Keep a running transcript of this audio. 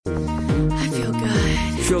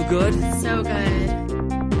feel good? So good.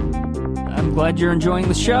 I'm glad you're enjoying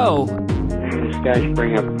the show. These guys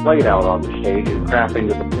bring a plate out on the stage and crap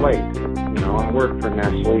into the plate. You know, I work for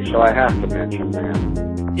Nestle, so I have to mention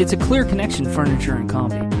that. It's a clear connection, furniture and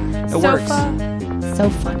comedy. It works. So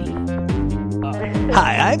funny.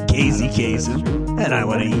 Hi, I'm Casey Kasem, and I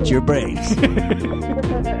want to eat your brains.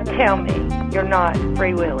 Tell me you're not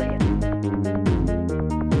freewheeling.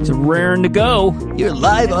 It's raring to go. You're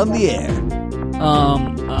live on the air.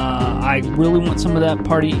 I really want some of that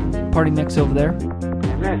party mix over there.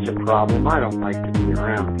 And that's a problem. I don't like to be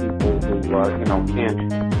around people who,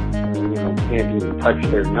 can't even touch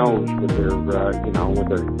their nose with their, with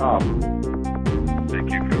their thumb.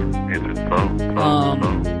 Thank you for answering the phone.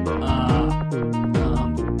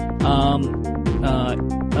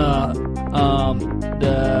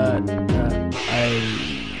 I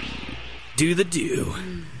do the do,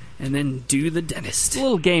 and then do the dentist. A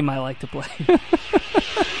little game I like to play.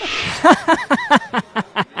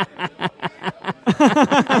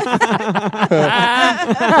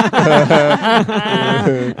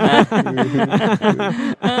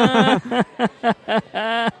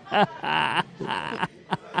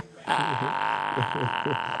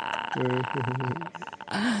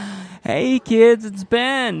 Hey kids, it's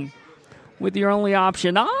Ben with your only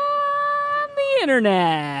option on the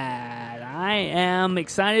internet. I am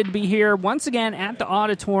excited to be here once again at the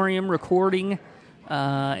auditorium recording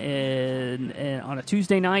on a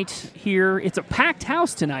Tuesday night here. It's a packed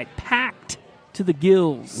house tonight, packed to the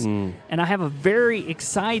gills. And I have a very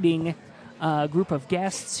exciting group of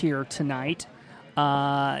guests here tonight.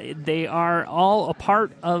 They are all a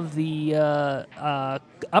part of the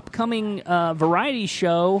upcoming variety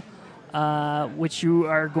show, which you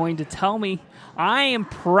are going to tell me. I am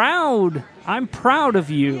proud. I'm proud of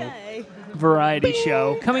you. Yay. Variety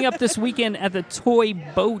show coming up this weekend at the Toy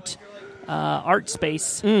Boat Art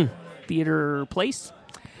Space Theater Place.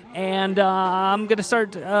 And I'm going to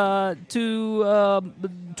start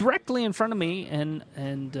directly in front of me and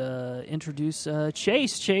introduce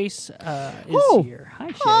Chase. Chase is here. Hi,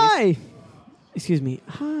 Chase. Hi. Excuse me.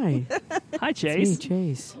 Hi. Hi, Chase. It's me,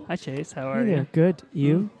 Chase. Hi, Chase. How are Hey you? there. Good.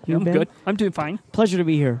 You? You I'm Ben? good. I'm doing fine. Pleasure to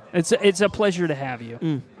be here. It's a pleasure to have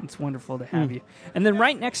you. It's wonderful to have you. And then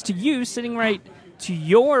right next to you, sitting right to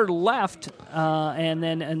your left,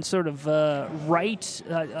 and sort of right,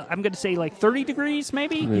 I'm going to say like 30 degrees,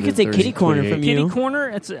 maybe. You could say kitty corner from Kitty you.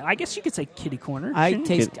 corner. I guess you could say kitty corner. I shouldn't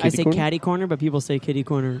you? say catty corner, but people say kitty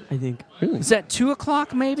corner, I think. Is that 2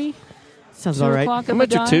 o'clock, maybe? Sounds 2 all right. o'clock I'm of at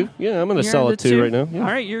the your dime? 2. Yeah, I'm on a You're solid at the 2 right now. Yeah. All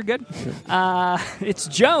right, you're good. It's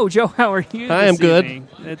Joe. Joe, how are you? Hi, this I'm good. evening?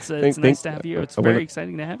 It's nice to have you. It's very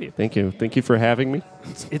exciting to have you. Thank you. Thank you for having me.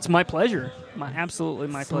 It's my pleasure. Absolutely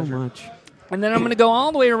my So pleasure. much. And then I'm going to go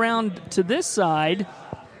all the way around to this side,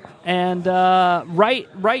 and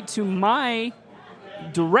right to my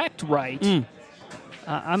direct right.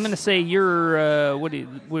 I'm going to say you're. What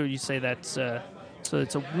would you say that's? So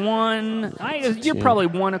it's a 1. You're probably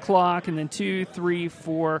 1 o'clock, and then 2, 3,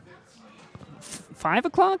 4, 5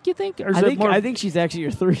 o'clock. You think? Or is it more? I think she's actually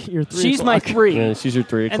your 3. Your 3. She's my 3. Yeah, she's your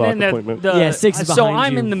 3 and o'clock then appointment. Yeah, 6 is So behind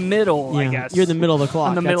I'm you. in the middle, I Yeah, guess. you're in the middle of the clock.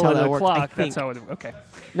 In the That's middle how of that the works, clock. I That's think. how it. Okay.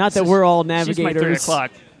 Not that we're all She's my 3 navigators.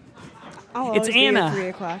 o'clock. I'll It's always be at Anna. 3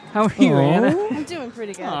 o'clock. How are you, Anna? I'm doing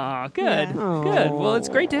pretty good. Aw, good. Yeah. Good. Well, it's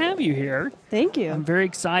great to have you here. Thank you. I'm very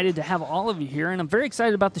excited to have all of you here, and I'm very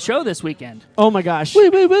excited about the show this weekend. Oh my gosh. Woo,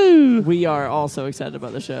 woo, woo. We are all so excited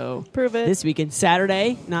about the show. Prove it. This weekend,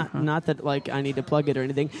 Saturday, not that like I need to plug it or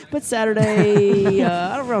anything, but Saturday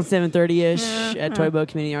around 7:30ish at Toy Boat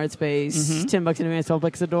Community Art Space, $10 in advance, 12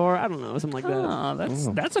 bucks a door. I don't know, something like that. Oh,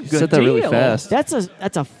 that's a You good said that deal. really fast. That's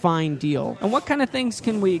a fine deal. And what kind of things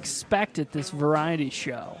can we expect at this variety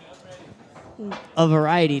show? A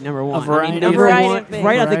variety, number one. variety number of things. one, Variety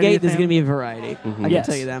right out the Variety gate, of there's things. going to be a variety. I Yes.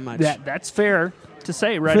 can tell you that much. That's fair to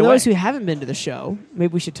say right For away. those who haven't been to the show,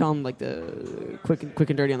 maybe we should tell them like the quick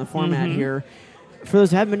and dirty on the format here. For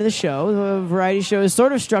those who haven't been to the show, the variety show is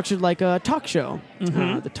sort of structured like a talk show.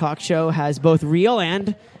 The talk show has both real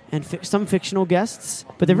and some fictional guests,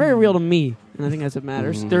 but they're very real to me, and I think that's what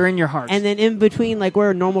matters. They're in your heart. And then in between, like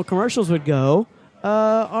where normal commercials would go,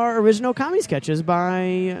 are original comedy sketches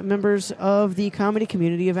by members of the comedy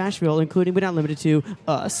community of Asheville, including but not limited to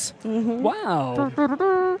us. Wow.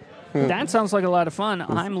 That sounds like a lot of fun.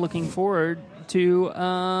 I'm looking forward to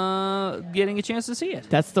getting a chance to see it.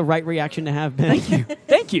 That's the right reaction to have, Ben.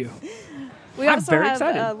 Thank you. We I'm also very have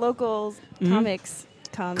excited. local comics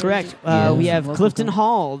Con. Correct. Yeah. We have Local Clifton con.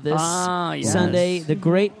 Hall this Yes. Sunday. The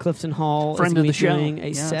great Clifton Hall Friend is of going the to be show. doing a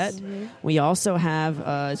Yes. set. We also have,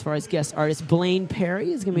 as far as guest artist, Blaine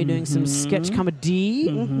Perry is going to be doing some sketch comedy,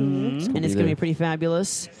 and it's going to be pretty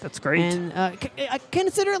fabulous. That's great. And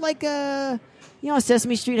consider it like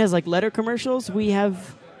Sesame Street has like letter commercials. We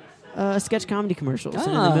have sketch comedy commercials, and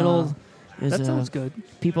in the middle is that sounds good.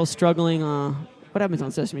 people struggling. What happens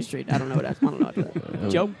on Sesame Street? I don't know what happens. I don't know.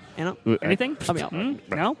 Joe, Anna, Anything? help me out.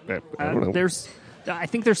 No. I don't know. I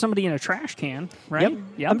think there's somebody in a trash can, right?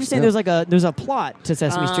 Yep. I'm just saying there's a plot to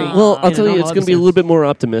Sesame Street. Well, I'll in a tell you, normal it's going to be a episode. little bit more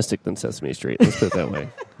optimistic than Sesame Street. Let's put it that way.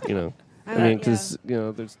 I mean, because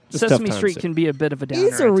there's just Sesame tough Street times. can be a bit of a downer.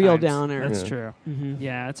 It's a at real times. downer. That's Yeah. true. Mm-hmm.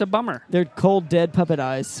 Yeah, it's a bummer. They're cold, dead puppet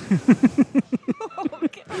eyes.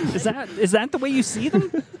 Is that the way you see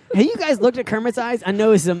them? Have you guys looked at Kermit's eyes? I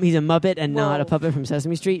know he's a Muppet and not a puppet from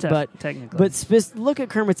Sesame Street, but Technically. look at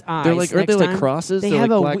Kermit's eyes. They're like, aren't they next like time. crosses? They They're have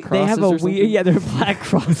like a black they have a crosses or weird something? yeah, they're black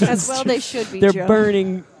crosses. As well they should be, They're Joe.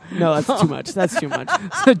 burning. No, that's too much. That's too much.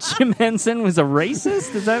 So Jim Henson was a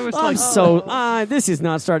racist? Is that what's I'm like? so this is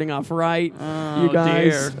not starting off right, you guys.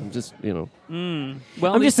 dear. I'm just, Well, I'm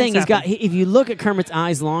these just saying things he's got. happen. If you look at Kermit's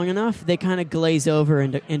eyes long enough, they kind of glaze over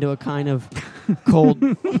into a kind of cold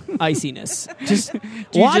iciness. Just Do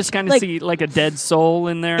you watch, just kind of like, see like a dead soul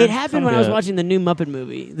in there? It happened when I was Yeah. watching the new Muppet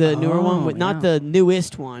movie, the newer one, with not the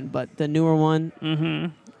newest one, but the newer one.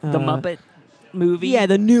 The Muppet movie. Yeah,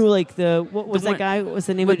 the new what was The that one guy? What's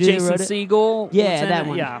the name with of the dude who Jason wrote it? Segel. Yeah, What's in that it?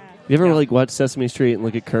 one. Yeah. You ever Yeah. like watch Sesame Street and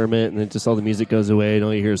look at Kermit and then just all the music goes away and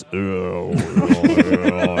all you hear is everything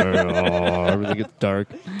gets dark.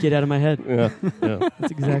 Get out of my head. Yeah.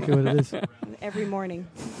 That's exactly what it is. Every morning.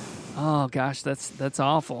 Oh gosh, that's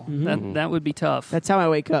awful. That would be tough. That's how I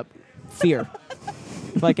wake up. Fear.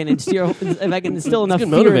 If I can instill enough Good fear in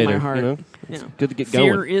motivator, my heart. you know? Yeah. Good to get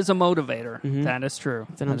Fear going. is a motivator. That is true.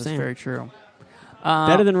 That's what I'm That is saying. very true.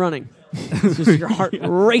 Better than running. It's just your heart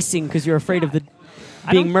racing because you're afraid of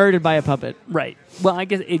being murdered by a puppet. Right. Well, I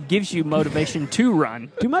guess it gives you motivation to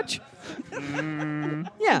run. Too much?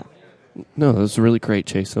 Yeah. No, that was really great,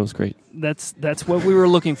 Chase. That was great. That's what we were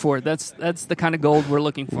looking for. That's the kind of gold we're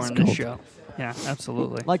looking for It's in this gold. show. Yeah,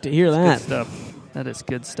 absolutely. Like to hear Good that. stuff. That is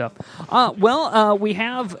good stuff. We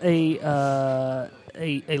have a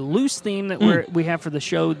loose theme that we have for the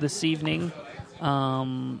show this evening.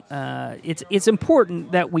 It's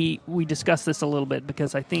important that we discuss this a little bit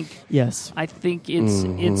because I think Yes.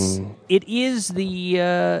 it is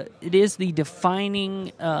the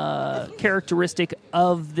defining characteristic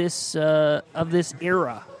of this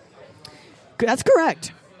era. That's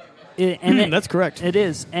correct. That's correct. It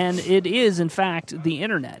is, and it is in fact the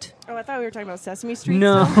internet. Oh, I thought we were talking about Sesame Street.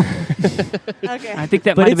 No, Okay. I think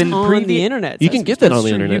that But might have it's been on previous. the internet. You can get that That's on the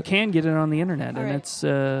true. You internet. can get it on the internet, All and right. it's.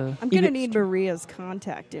 I'm going to need Maria's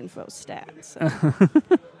contact info stats. So.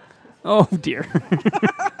 Oh dear,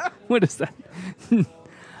 what is that?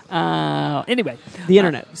 Anyway, The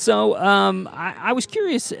internet. So I was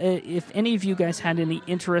curious if any of you guys had any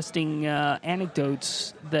interesting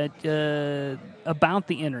anecdotes that about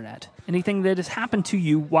the internet. Anything that has happened to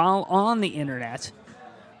you while on the internet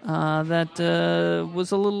that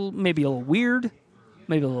was maybe a little weird,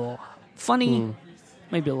 maybe a little funny,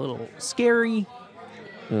 maybe a little scary.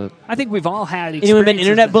 I think we've all had experiences. Anyone been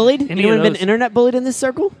internet bullied? Any Anyone of been those. internet bullied in this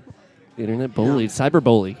circle? Internet bullied.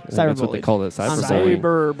 Cyberbully. I think That's what they Cyberbullied. call it. Cyberbullying.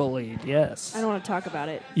 Cyberbullied, yes. I don't want to talk about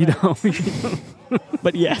it. You know,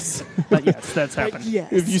 But yes. but yes, that's happened.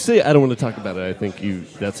 Yes. If you say I don't want to talk about it, I think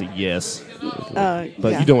that's a yes. But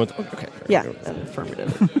yeah. you don't want to. Okay. Yeah.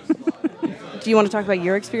 Affirmative. Do you want to talk about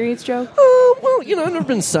your experience, Joe? Well, I've never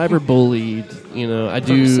been cyberbullied. I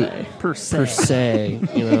do Per se. per se.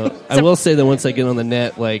 I will say that once I get on the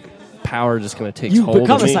net, power just kind of takes You hold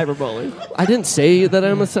become of a me. cyberbully. I didn't say that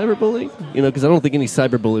I'm a cyberbully, because I don't think any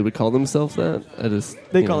cyberbully would call themselves that. I just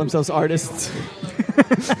They call themselves artists.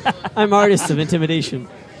 I'm artists of intimidation.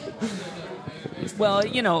 Well,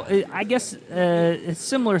 I guess a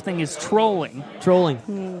similar thing is trolling.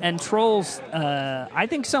 Trolling. And trolls, I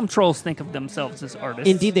think some trolls think of themselves as artists.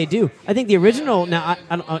 Indeed, they do. I think the original. Now,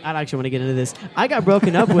 I actually want to get into this. I got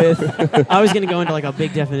broken up with. I was going to go into a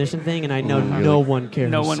big definition thing, and I know no one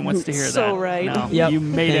cares. No one wants to hear So that. right. No, Yep. you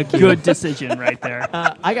made Thank a you. good decision right there.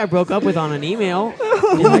 I got broke up with on an email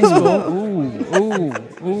in high school.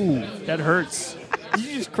 Ooh, that hurts. Did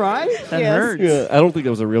you just cry? That Yes. hurts. Yeah, I don't think it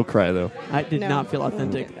was a real cry though. I did No. not feel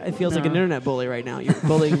authentic. It feels like No. an internet bully right now. You're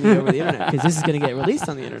bullying me over the internet because this is going to get released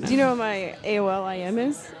on the internet. Do you know what my AOL IM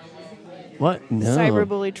is? What? No.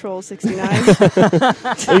 Cyberbully Troll 69.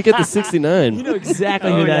 Oh, you get the 69. You know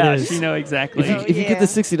exactly who Oh, that yeah, is. you know exactly. Oh, If you get the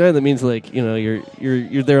 69, that means like you're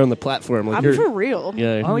there on the platform. Like I'm you're, for real.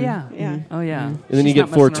 yeah. Oh yeah. Yeah. Oh yeah. And then you She's get not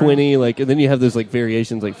messing around. 420, like, and then you have those like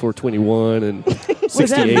variations like 421 and What does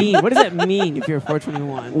that 68. mean? What does that mean if you're a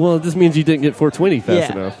 421? Well, this means you didn't get 420 fast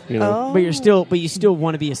Yeah. enough. You know. Oh. But you still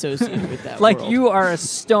want to be associated with that. Like world. you are a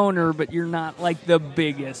stoner, but you're not like the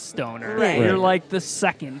biggest stoner. Right. You're Right. like the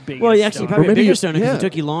second biggest. Well, you actually stoner. probably Or maybe a bigger you- stoner because yeah. it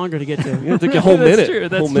took you longer to get to. It took a whole That's minute. true,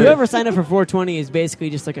 that's whole true. minute. Whoever signed up for 420 is basically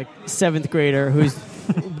just like a 7th grader who's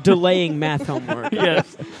delaying math homework.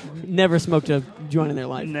 Yes, Never smoked a joint in their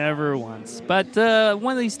life. never once. But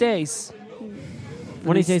one of these days,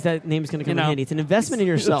 One of these days, that name's going to come You know. in handy. It's an investment in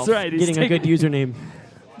yourself. That's right. He's Getting a good username.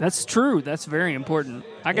 that's true. That's very important.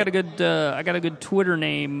 I got a good Twitter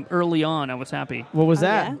name early on. I was happy. What was Oh,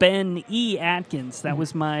 that? yeah? Ben E. Atkins. That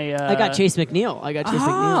was my. I got Chase McNeil.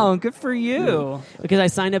 Oh, good for you. Because I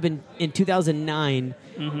signed up in 2009,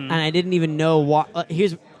 Mm-hmm. and I didn't even know what.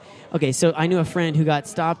 Okay, so I knew a friend who got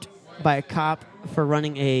stopped by a cop for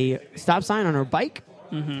running a stop sign on her bike.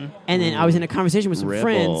 Mm-hmm. And then I was in a conversation with some Rebel.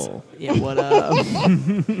 friends. Yeah, what up?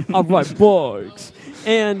 I ride bikes.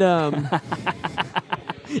 And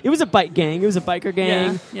it was a bike gang. It was a biker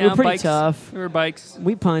gang. Yeah, we were pretty bikes. tough. We were bikes.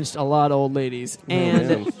 We punched a lot of old ladies.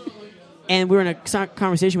 And and we were in a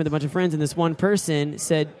conversation with a bunch of friends, and this one person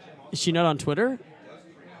said, "Is she not on Twitter?"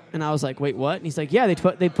 And I was like, "Wait, what?" And he's like, "Yeah,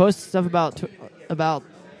 they post stuff about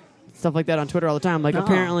stuff like that on Twitter all the time. Like Oh,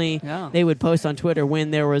 apparently yeah. they would post on Twitter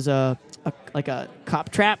when there was a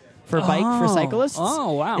cop trap for for cyclists.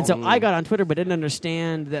 Oh, wow. And so I got on Twitter, but didn't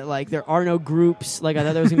understand that like there are no groups. Like I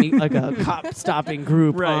thought there was gonna be like a cop stopping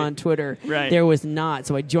group Right. on Twitter. Right. There was not.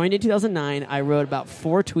 So I joined in 2009. I wrote about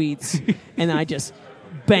 4 tweets, and then I just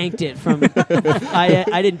banked it from.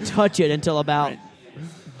 I didn't touch it until about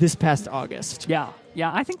this past August. Yeah. Yeah,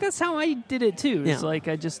 I think that's how I did it too. It's Yeah. like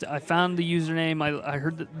I found the username. I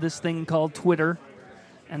heard this thing called Twitter,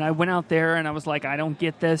 and I went out there and I was like, I don't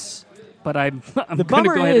get this, but I'm The gonna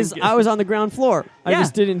bummer go ahead is and I was on the ground floor. I Yeah.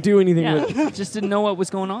 just didn't do anything with it. yeah, just didn't know what was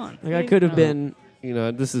going on. Like I could have been. You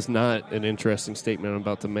know, this is not an interesting statement I'm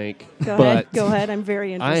about to make, Go but ahead. Go ahead. I'm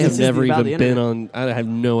very I interested. have This is never about even the been internet. on. I have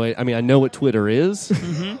no idea. I mean, I know what Twitter is,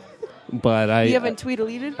 but You haven't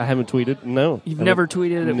tweet-deleted? I haven't tweeted. No, You've I never don't-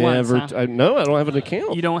 tweeted it never. once, huh? No, I don't have an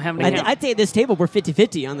account. You don't have an I account. I'd say at this table we're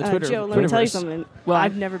 50-50 on the Twitter. Joe, let me tell you Twitterverse. something. Well,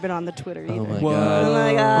 I've never been on the Twitter either. Oh my What? god! Oh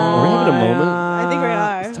my God. Are we having a moment? I think we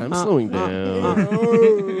are. Is time slowing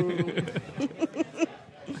down?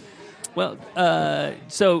 Well,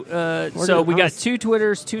 so we got 2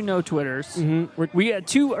 Twitters, 2 no Twitters. Mm-hmm. We got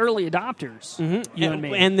 2 early adopters. You and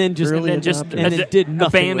me, And then just Early and then just adopters. and then did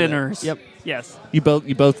nothing with it. abandoners. Yep. Yes. You both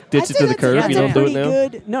ditch it to the curb. You don't do it now.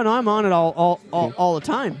 Good. No, I'm on it all the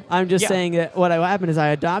time. I'm just Yeah. saying that what happened is I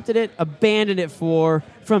adopted it, abandoned it from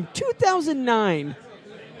 2009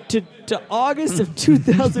 to August of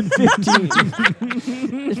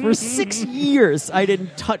 2015. For 6 years, I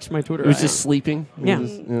didn't touch my Twitter. It was account. just sleeping. It Yeah.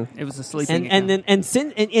 was just- It was a sleeping and then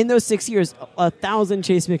in those 6 years, 1,000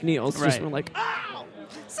 Chase McNeils just Right. were like,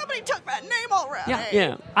 Somebody took my name already.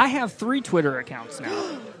 yeah. I have 3 Twitter accounts now.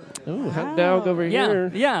 Oh, hot dog over Yeah,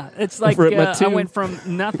 here. yeah. It's like Over at my I 2. went from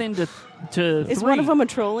nothing to Is 3. one of them a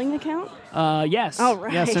trolling account? Yes. Oh,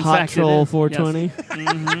 right. Yes, in Hot fact, it Troll is. 420.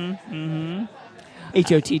 Yes.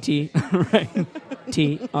 HOTT.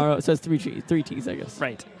 T-R-O. So it's 3 T's, I guess.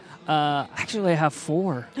 Right. Actually, I have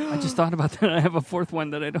 4. I just thought about that. I have a 4th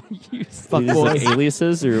one that I don't use. Fuck These boys. like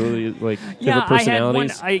aliases or like Yeah, different I had one.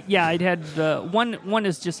 personalities. I'd had one. One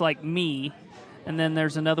is just like me, and then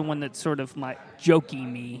there's another one that's sort of like jokey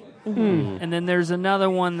me, and then there's another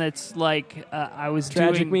one that's like I was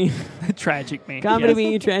Tragic doing me. tragic me, Comedy yes.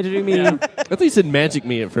 me, tragedy me. I thought you said magic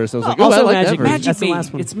me at first. I was like, also I like magic that me. version. That's the me.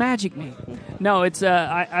 last one. It's magic me. No, it's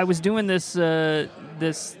I was doing this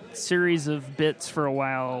this series of bits for a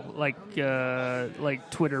while, like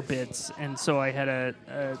Twitter bits, and so I had a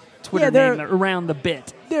Twitter Yeah, name around the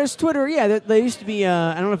bit. There's Twitter. Yeah, there used to be.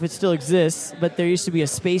 I don't know if it still exists, but there used to be a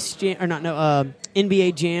Space Jam or not? No,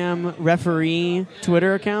 NBA Jam referee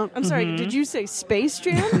Twitter account. I'm sorry, did you say Space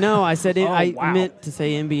Jam? No, I said it. Oh, I wow. meant to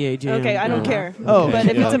say NBA Jam. Okay, I don't care. Oh, But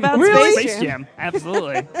if it's about Really? Space Space Jam, Jam,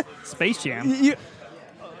 absolutely. Space Jam. You-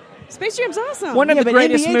 Space Jam's awesome. One of Yeah, the but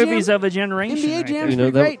greatest NBA movies Jam- of a generation. NBA right Jam- there. You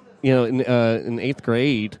know, pretty that, in 8th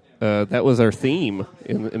grade, that was our theme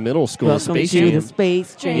in middle school. Welcome Space to Jam. the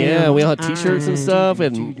Space Jam. Yeah, we all had T-shirts and stuff,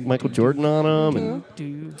 and Michael Jordan on them.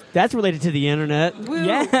 And That's related to the internet.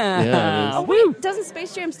 Yeah. Yeah, Oh wait, doesn't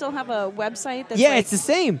Space Jam still have a website? That's Yeah, like, it's the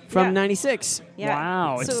same from Yeah. '96. yeah.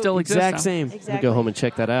 Wow, it So- still exists. Exact huh? same. we Exactly. go home and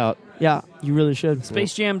check that out. Yeah, you really should.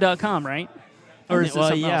 SpaceJam.com, right? Or is it Well,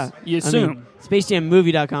 something yeah. else? You I assume. mean,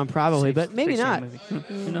 SpaceJamMovie.com probably, but maybe Space not. Jam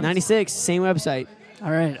movie. Who knows? 96, same website.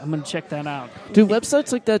 All right, I'm going to check that out. Do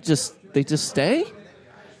websites like that just stay?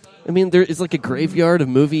 I mean, there is like a graveyard of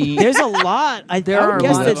movie. There's a lot. I There I are would a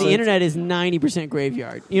guess lot that of the websites. internet is 90%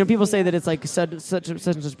 graveyard. You know, people say that it's like such and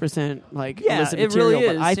such percent like Yeah, illicit it material, really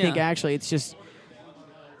but is, I think yeah. actually it's just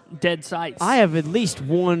Dead sites. I have at least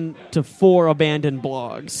 1 to 4 abandoned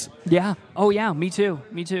blogs. Yeah. Oh, yeah. Me too.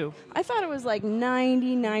 Me too. I thought it was like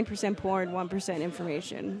 99% porn, 1%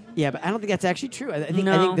 information. Yeah, but I don't think that's actually true. I think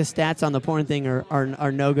No. the stats on the porn thing are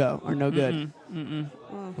no go, are no good.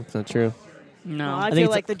 That's not true. No. Well, I think feel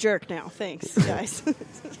it's- like the jerk now. Thanks, guys.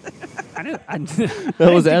 I didn't, I was think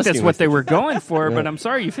asking that's what us. they were going for, Yeah. but I'm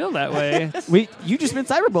sorry you feel that way. You just been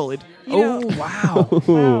cyberbullied. Oh, wow.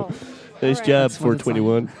 Wow. Nice All right. job, That's what it's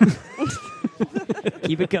 421.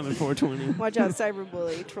 Keep it coming, 420. Watch out,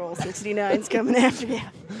 cyberbully. Troll 69's coming after you.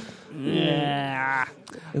 Yeah.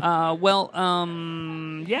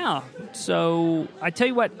 Yeah. So I tell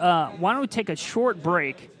you what, why don't we take a short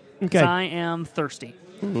break? 'Cause Okay. I am thirsty.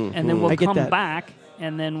 And then we'll I get come that. back,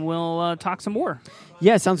 and then we'll talk some more.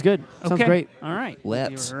 Yeah, sounds good. Sounds Okay. great. All right.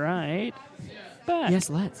 Let's. You're right. Back.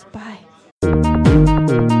 Yes, let's. Bye.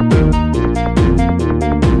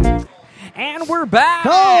 And we're back.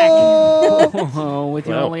 Oh! With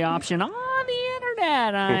your Wow. only option on the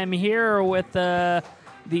internet. I'm here with the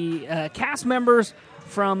cast members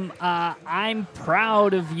from I'm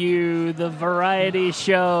Proud of You, the variety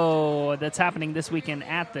show that's happening this weekend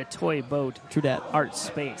at the Toy Boat True dat. Art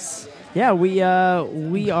Space. Yeah, we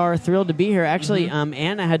are thrilled to be here. Actually,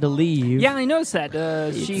 Anna had to leave. Yeah, I noticed that.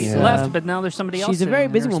 She It's, left, but now there's somebody else. She's a very sitting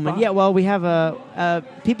in busy her woman. spot. Yeah, well, we have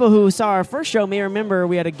people who saw our first show may remember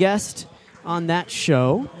we had a guest on that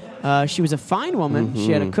show. She was a fine woman.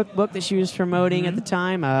 She had a cookbook that she was promoting at the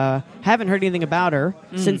time. Haven't heard anything about her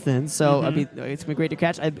since then, so I mean, it's been great to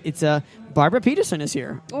catch. It's Barbara Peterson is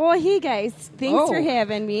here. Oh, hey, guys. Thanks Oh. for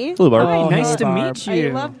having me. Hello, Barb. Hi, nice hey, to Barb. meet I you.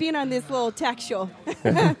 love being on this little tech show.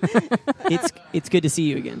 It's good to see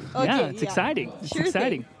you again. Okay, yeah, it's exciting. It's Sure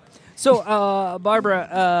exciting. So,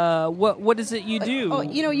 Barbara, what is it you do? Oh,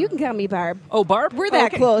 you can call me Barb. Oh, Barb? We're that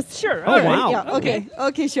Okay. close. Sure. Oh, all right. wow. Yeah, okay.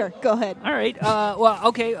 Okay, sure. Go ahead. All right. Well,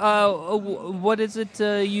 okay. What is it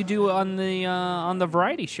you do on the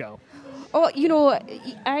variety show? Oh,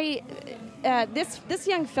 I this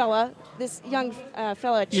young fella,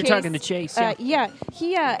 Chase. You're talking to Chase, yeah. Yeah,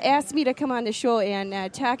 he asked me to come on the show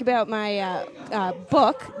and talk about my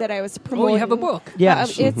book that I was promoting. Oh, you have a book. Yeah.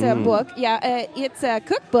 It's a book. Yeah, it's a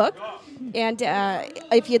cookbook. And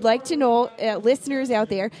if you'd like to know, listeners out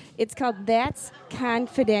there, it's called That's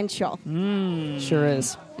Confidential. Sure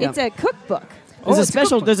is. It's a cookbook. There's a it's a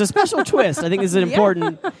special. There's a special twist. I think this is an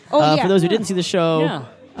important. Oh, yeah. For those who didn't see the show. Yeah.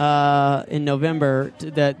 In November,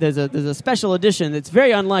 that there's a special edition that's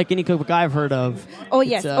very unlike any cookbook I've heard of. Oh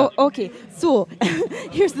yes. It's, Okay. So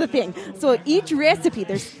here's the thing. So each recipe,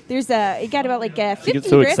 there's you got about like 50 get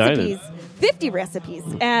so excited. recipes. 50 recipes,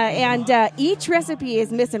 and each recipe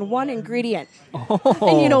is missing one ingredient.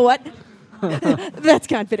 And you know what? That's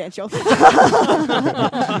confidential.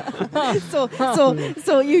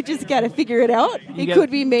 so you just got to figure it out. It gotta-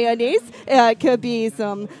 could be mayonnaise. It could be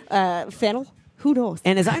some fennel. Who knows?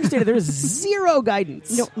 And as I understand it, there is zero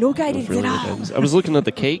guidance. No guidance Really at all. intense. I was looking at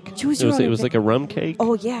the cake. Choose it was, your own it was like a rum cake.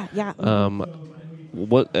 Oh yeah, yeah.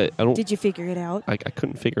 What I don't. Did you figure it out? I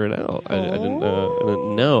couldn't figure it out. I didn't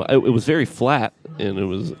know. It was very flat and it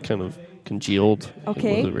was kind of congealed.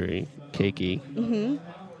 Okay. It wasn't very cakey.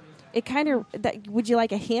 It kind of. Would you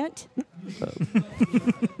like a hint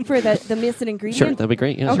for the missing ingredient? Sure, that'd be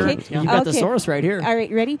great. Yeah, Okay. sure. You've got the Okay. source right here. All right,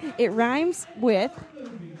 ready? It rhymes with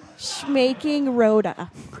schmaking Rhoda.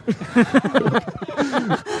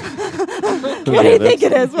 What do you think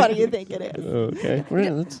it is? What do you think it is? Okay.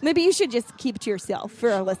 Well, that's- Maybe you should just keep it to yourself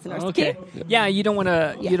for our listeners. Okay. Yeah, you don't want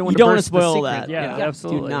to. Yeah. You don't You want don't want to to burst the spoil secret. that. Yeah,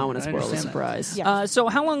 absolutely. Do not want I to spoil the understand that. surprise. Yeah. So,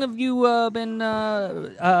 how long have you been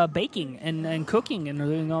baking and cooking and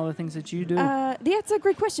doing all the things that you do? That's a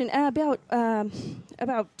great question.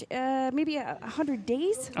 About maybe 100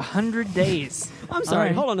 days. 100 days. I'm sorry.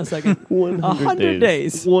 right. Hold on a second. 100 100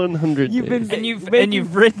 days. 100 You've been days. And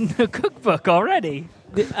you've written a cookbook already.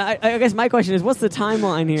 I guess my question is, what's the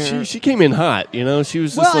timeline here? She came in hot, you know. She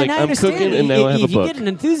was just and like, I I'm cooking, understand. and now I have a If you book. get an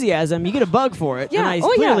enthusiasm, you get a bug for it. Yeah. And I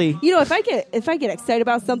Oh clearly, yeah. You know, if I get excited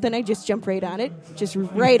about something, I just jump right on it. Just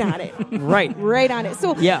right on it. Right. Right on it.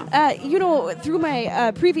 So Yeah. you know, through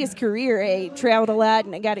my previous career, I traveled a lot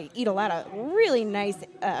and I got to eat a lot of really nice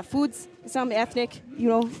foods. Some ethnic, you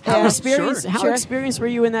know. How experienced? Sure. How experienced were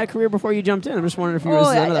you in that career before you jumped in? I'm just wondering if you were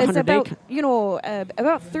another it's 100 about day.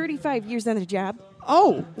 about 35 years on the job.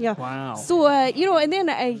 Oh, Yeah. Wow. So and then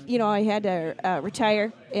I had to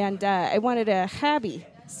retire, and I wanted a hobby.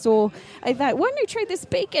 So I thought, why don't I try this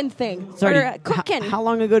bacon thing or cooking? How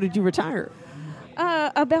long ago did you retire?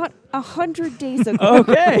 About 100 days ago.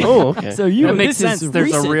 Okay. Oh, okay. So you That makes this sense. Is There's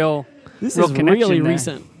recent. a real This real is connection really there.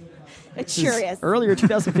 recent. It This sure is. Earlier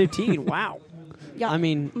 2015. Wow. Yeah. I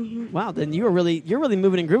mean, wow. Then you're really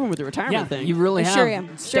moving and grooving with the retirement Yeah, thing. you really I have sure am.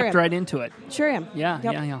 Sure stepped am. right into it. Sure am. Yeah,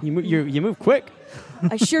 Yep. yeah. You move quick.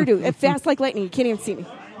 I sure do. Fast like lightning. You can't even see me.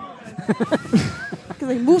 Because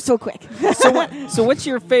I move so quick. So what's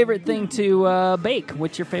your favorite thing to bake?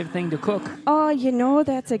 What's your favorite thing to cook? Oh,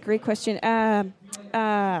 that's a great question.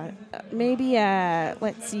 Maybe,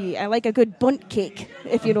 let's see. I like a good bunt cake,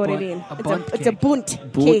 if you know what I bunt- mean. a bunt It's a cake. bunt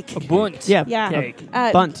cake. A bunt. Yeah. Yeah. Cake.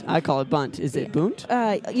 Bunt. I call it bunt. Is it bunt?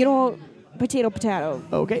 Potato.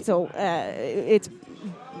 Okay. So it's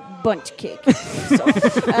bunt cake. So,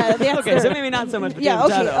 that's Okay, so maybe not so much potato. Yeah,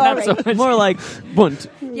 okay, potato. all right. More like bunt.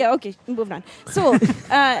 Yeah, okay, moving on. So,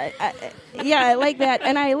 I like that,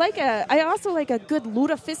 and I also like a good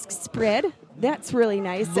lutefisk spread. That's really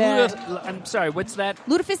nice. I'm sorry, what's that?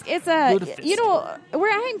 Lutefisk, it's Lutefisk.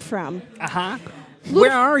 where I'm from. Uh-huh.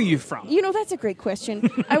 Where are you from? That's a great question.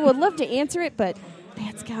 I would love to answer it, but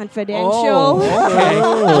that's confidential.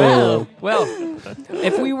 Oh, okay. well,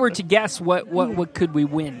 if we were to guess, what could we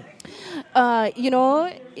win?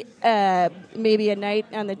 Maybe a night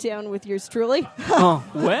on the town with yours truly. Oh,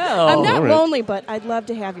 well. I'm not all right. lonely, but I'd love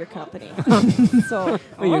to have your company. So,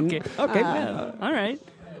 Okay. All right.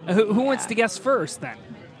 Who wants to guess first, then?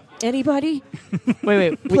 anybody?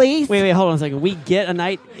 Wait. Please? Wait. Hold on a second. We get a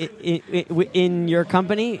night in your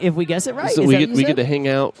company if we guess it right. So Is we that get what you get to said? hang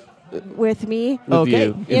out With me? with Okay.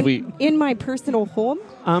 you. If we In my personal home?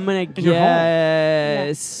 I'm gonna your home.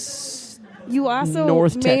 guess. You also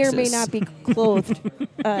North may or may Texas. not be clothed.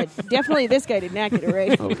 Definitely this guy did not get it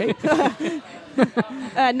right. Okay.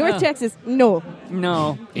 North Texas, no.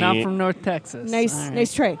 No, not Eh. from North Texas. Nice, All right.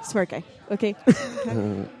 nice try. Smart guy. Okay.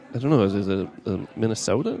 I don't know. Is it a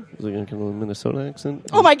Minnesota? Is it kind of a Minnesota accent?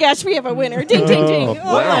 Oh my gosh, we have a winner. Ding, ding, ding. Oh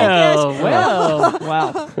my gosh. Well,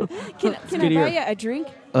 Wow. Can I good buy ear. you a drink?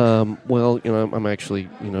 Well, I'm actually,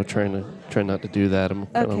 trying not to do that. I'm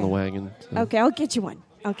kind of on Okay. the wagon. so. Okay, I'll get you one.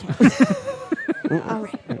 Okay. All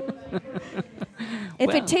right. If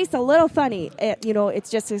Well. it tastes a little funny, it's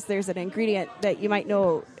just because there's an ingredient that you might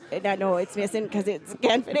not know it's missing because it's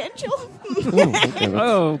confidential.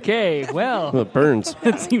 okay. Well, Well, it burns.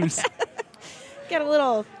 it seems Got a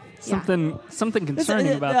little. something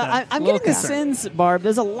concerning about that. I'm A little getting the concern. sense, Barb.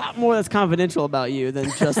 There's a lot more that's confidential about you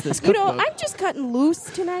than just this cookbook. I'm just cutting loose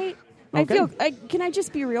tonight. Okay. Can I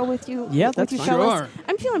just be real with you? Yeah, with that's you fine. fellas? Sure.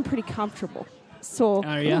 I'm feeling pretty comfortable. So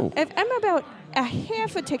Are ya? Ooh. if I'm about a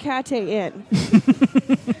half a Tecate in.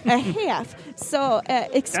 A half. So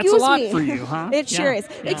excuse That's a lot me. for you, huh? It sure Yeah, is.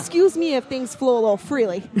 yeah. Excuse me if things flow a little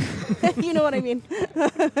freely. You know what I mean?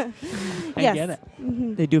 I Yes. get it.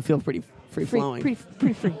 They do feel pretty free flowing.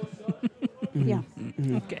 Pretty free. Yeah.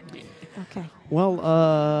 Okay. Okay. Well,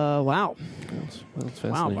 wow. That's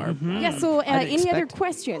Wow, fascinating. Barb. Yeah. So I didn't any other expect-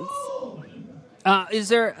 questions?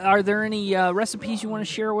 Are there any recipes you want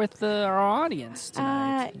to share with our audience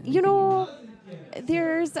tonight?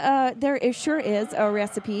 There sure is a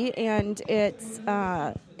recipe, and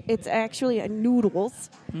it's actually a noodles,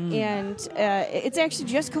 and it's actually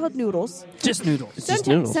just called noodles. Just noodles. Just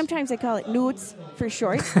noodles. Sometimes I call it nudes for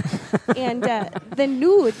short, and the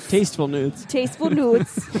nudes. Tasteful nudes. Tasteful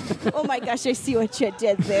nudes. Oh my gosh, I see what you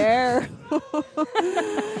did there.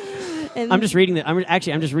 And I'm just reading the.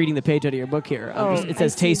 I'm just reading the page out of your book here. It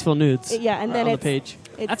says I see. tasteful nudes. Yeah, and then on the it's page.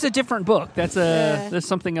 That's a different book. That's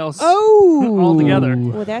something else Oh, altogether.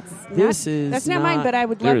 well, that's not mine, but I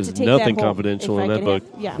would There love is to take nothing that home confidential if in I that could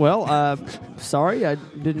have- book. Yeah. Well, sorry, I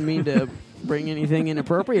didn't mean to bring anything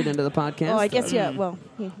inappropriate into the podcast. Oh, I guess yeah. Well,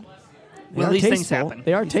 They Well, are these things tasteful. happen.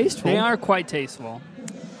 They are tasteful. They are quite tasteful.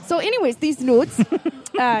 so anyways, these nudes,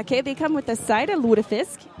 they come with a side of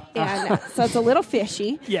lutefisk, and so it's a little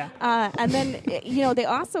fishy. Yeah. And then they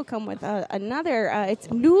also come with another. It's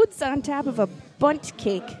nudes on top of a bunt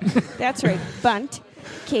cake. That's right, bunt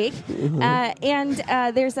cake. And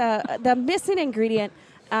there's the missing ingredient.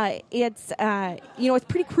 It's it's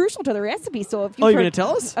pretty crucial to the recipe. So if you you're going to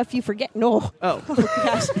tell us? If you forget, no. Oh.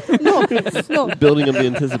 Gosh, no. Building up the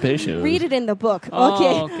anticipation. Read it in the book. Oh,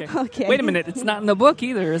 Okay. okay. Okay. Wait a minute. It's not in the book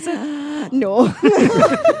either, is it? No.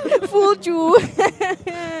 Fooled you.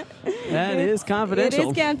 That is It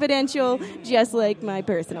confidential. is confidential, just like my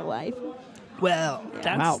personal life. Well,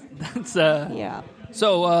 Wow. that's Yeah.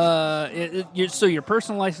 So, so your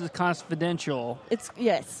personal life is confidential,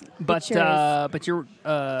 Yes. but it sure is. but you're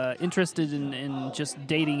interested in just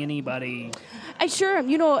dating anybody. I sure am.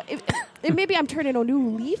 If maybe I'm turning a new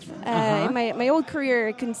leaf. In my old career,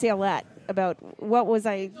 I couldn't say a lot about what was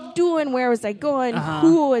I doing, where was I going,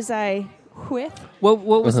 who was I with. What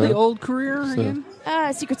was the old career again?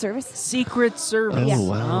 Secret Service. Secret Service. Yeah.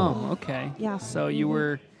 wow. Oh, okay. Yeah. So you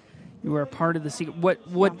were a part of the secret.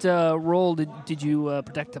 What role did you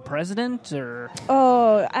protect the president or?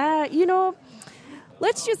 Oh,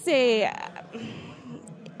 let's just say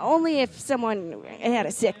only if someone had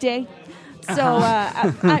a sick day. So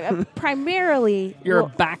I primarily You're a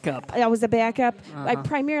backup. I was a backup. I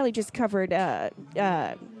primarily just covered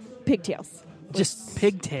pigtails. Just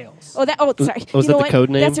pigtails. Sorry. was You that know the what? code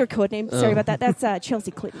name? That's her code name. Sorry about that. That's Chelsea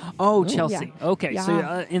Clinton. Oh, Chelsea. Yeah. Okay, so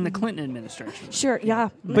Yeah. in the Clinton administration. Sure, yeah.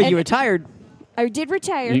 But And you retired I did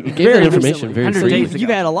retire. You gave very that information recently. very 100 freely. days ago. You've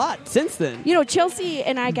had a lot since then. Chelsea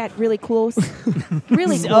and I got really close.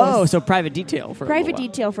 Really close. Oh, so private detail for Private a while.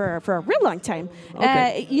 detail for a real long time.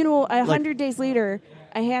 Okay. 100 days later,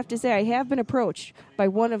 I have to say I have been approached by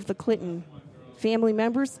one of the Clinton family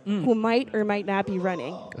members who might or might not be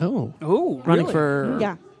running. Oh. Oh, running really? for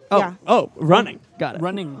Yeah. Oh, Yeah. running. Got it.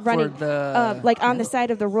 running Running for the like on the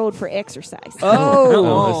side of the road for exercise.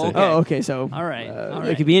 Oh, okay. okay. So All right, all It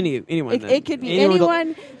right. could be anyone. then. It could be Anyone with a-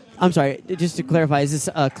 anyone. I'm sorry. Just to clarify, is this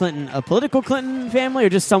Clinton a political Clinton family or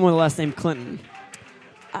just someone with the last name Clinton?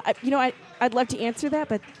 I'd love to answer that,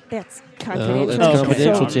 but that's Oh, confidential. that's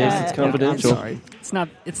confidential, So, James. It's confidential. I'm sorry.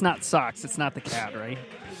 It's not socks. It's not the cat, right?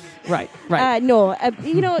 Right. No,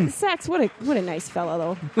 Sachs, what a nice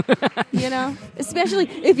fellow, though. Especially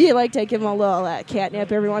if you like to give him a little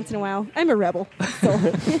catnip every once in a while. I'm a rebel, so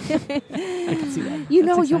I can see that.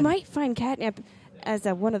 you might find catnip as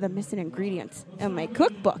one of the missing ingredients in my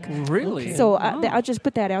cookbook. Really? So I'll just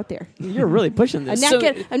put that out there. You're really pushing this.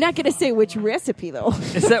 I'm not gonna say which recipe though.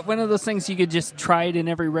 Is that one of those things you could just try it in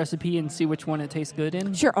every recipe and see which one it tastes good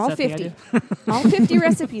in? Sure, Is all that the 50, idea? all 50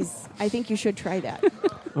 recipes. I think you should try that.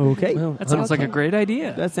 Okay. That sounds like a great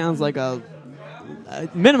idea. That sounds like a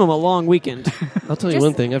minimum a long weekend. I'll tell you Just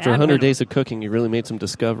one thing. After add 100 them. days of cooking, you really made some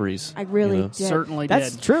discoveries. I really you know? did. Certainly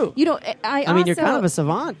That's did. true. I mean, you're also- kind of a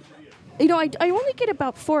savant. I only get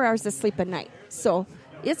about 4 hours of sleep a night, so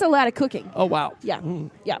it's a lot of cooking. Oh wow. Yeah,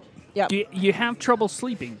 yeah. You have trouble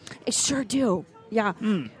sleeping. I sure do. Yeah,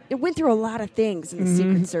 it went through a lot of things in the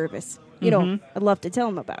Secret Service. I'd love to tell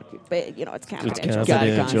them about it, but it's confidential. Got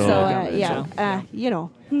it, confidential. So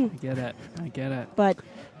I get it. But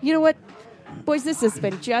you know what, boys, this has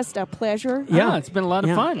been just a pleasure. Yeah, it's been a lot of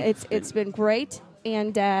Yeah. fun. It's been great,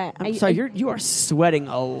 and I'm sorry, you are sweating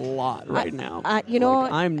a lot right now. this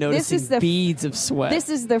I'm noticing is the beads of sweat. This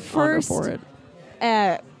is the on her first forehead.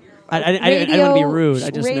 uh, I don't want to be rude.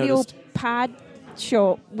 I just radio noticed. pod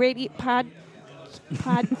show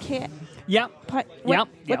podcast. Yep. Yep,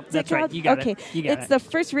 What's it that's right. called? You got okay. it. You got it's it. the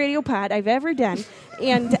first radio pod I've ever done,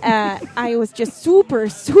 and I was just super,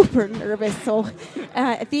 super nervous. So,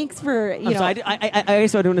 thanks for I'm sorry. I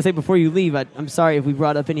also want to say before you leave, I'm sorry if we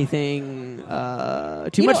brought up anything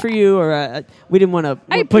too much for you, or we didn't want to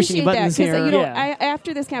I push any appreciate buttons that because here. Yeah.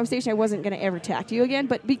 after this conversation, I wasn't going to ever talk to you again.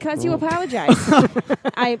 But because you apologized,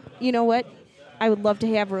 you know what? I would love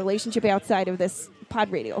to have a relationship outside of this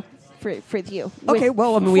pod radio for you. Okay,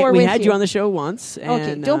 well, I mean, we had you on the show once. And,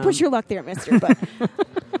 Okay, don't push your luck there, mister. But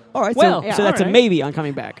all right, Well, so that's all a right. maybe on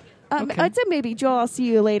coming back. I'd say maybe, Joel, I'll see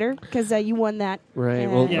you later because you won that. Right.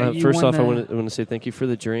 Well, Yeah, you first won off, I the- want to say thank you for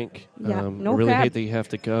the drink. Yeah, no I really crap. hate that you have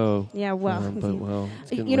to go. Yeah, well, but it's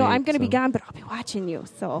getting I'm late, going to be so- gone, but I'll be watching you.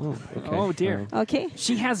 So, Okay. Oh, dear. okay.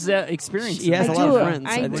 She has experience. She in has this. a lot of do. friends,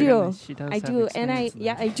 I I think. do. She does I have do, and experience in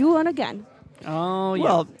that. I do own a gun. Oh, yeah.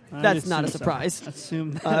 Well, I that's not a assume so. surprise.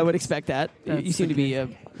 Assume that. I would expect that. You That's seem to be a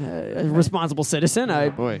responsible citizen. I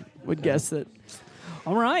boy. would guess that.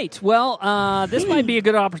 All right. Well, this might be a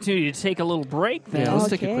good opportunity to take a little break then. Yeah, let's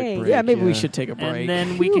take a Okay. quick break. Yeah, maybe we should take a break. And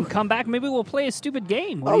then we can come back. Maybe we'll play a stupid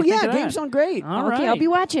game. What do Oh you think yeah, of that? games sound great. All Okay, right. I'll be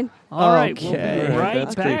watching. All right. We'll Okay. be right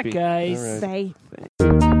That's back, creepy. guys. All right.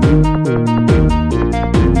 Bye.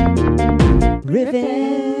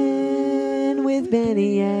 Riffin' with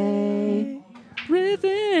Benny A.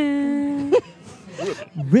 Riffin'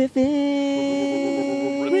 with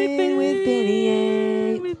Benny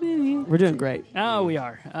A. We're doing great. Oh, we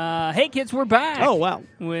are. Hey, kids, we're back. Oh, wow.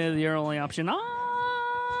 With your only option on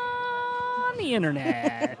the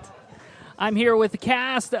internet. I'm here with the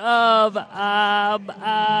cast of...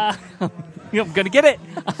 I'm going to get it.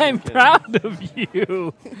 I'm proud of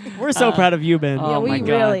you. We're so proud of you, Ben. Yeah, we my God.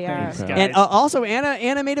 really are. Thanks, guys. And also,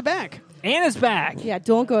 Anna made it back. Anna's back. Yeah,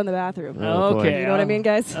 don't go in the bathroom. Oh, boy. Okay. You know what I mean,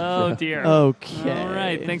 guys? Oh, dear. Okay. All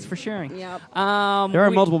right. Thanks for sharing. Yep. There are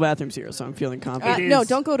we- multiple bathrooms here, so I'm feeling confident. It No, is-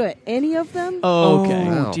 don't go to any of them. Oh, okay.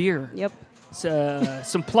 Oh, Wow. dear. Yep.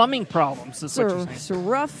 Some plumbing problems is what you're saying. It's a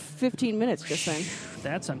rough 15 minutes just saying.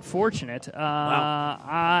 That's unfortunate. Wow.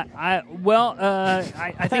 I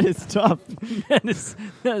That think is tough. that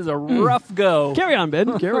is a rough go. Carry on,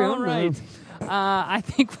 Ben. Carry on. All right.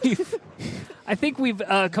 I think we've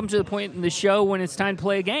come to the point in the show when it's time to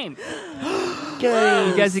play a game. You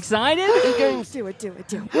guys excited? Do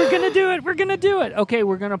it. We're gonna do it. Okay,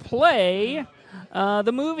 we're gonna play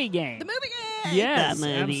the movie game. The movie game. Yes, The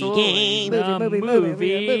movie absolutely. game. The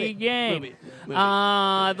Movie game. Movie.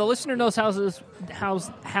 The listener knows how this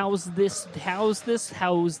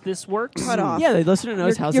works. Cut off. Yeah, the listener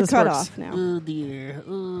knows how You're this cut works. off now. Oh dear.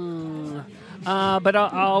 Ooh. But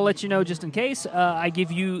I'll let you know just in case. I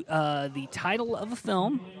give you the title of a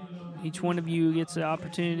film. Each one of you gets the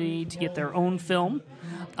opportunity to get their own film,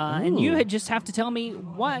 and you just have to tell me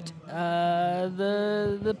what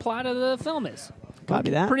the plot of the film is.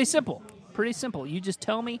 Copy that. Pretty simple. You just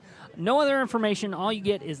tell me. No other information. All you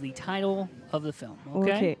get is the title of the film.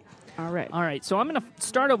 Okay. All right. All right, so I'm going to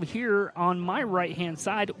start over here on my right-hand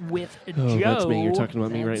side with Oh, Joe. that's me. You're talking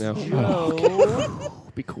about me right now. That's Oh, Joe.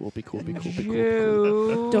 Be cool.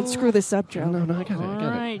 Joe. Don't screw this up, Joe. No, I got it. All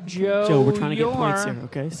right, Joe. Joe, we're trying to get points here,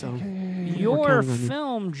 okay? So Your We're counting on you.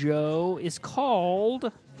 film, Joe, is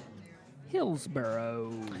called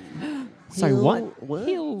Hillsborough. Sorry, what?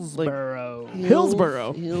 Hillsborough.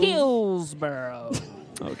 Hillsborough. Hillsborough.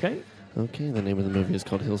 Okay. Okay, the name of the movie is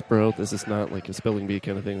called Hillsborough. This is not like a spelling bee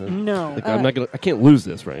kind of thing. No. Like, I can't lose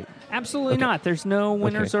this, right? Absolutely Okay. not. There's no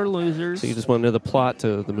winners Okay. or losers. So you just want to know the plot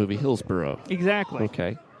to the movie Hillsborough. Exactly.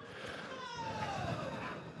 Okay.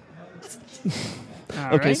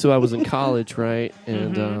 All Okay, right. so I was in college, right?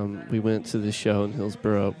 And we went to the show in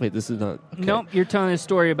Hillsborough. Wait, this is not... Okay. Nope, you're telling a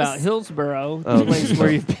story about Hillsborough, Oh. the place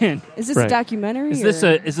where you've been. Is this Right. a documentary? Is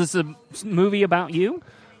or- this a movie about you?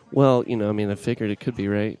 Well, I figured it could be,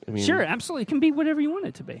 right? I mean, Sure, absolutely. It can be whatever you want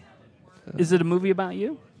it to be. Is it a movie about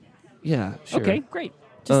you? Yeah, sure. Okay, great.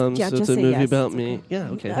 Just, so it's a say movie yes. about It's me. Yeah,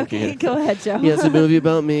 okay. Okay, yeah. go ahead, Joe. Yeah, it's a movie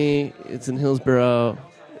about me. It's in Hillsborough.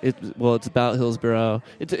 It's about Hillsborough.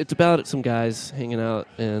 It's about some guys hanging out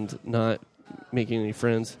and not making any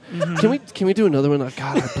friends. Can we do another one? Oh,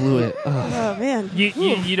 God, I blew it. Ugh. Oh man.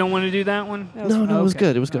 You don't want to do that one? That was No, it was Okay.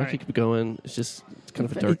 good. It was good. All I right. could keep going. It's kind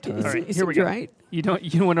of a dark time. All right, Is here it we go. right? You don't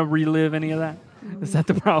want to relive any of that? Is that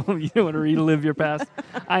the problem? You don't want to relive your past?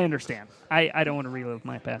 I understand. I don't want to relive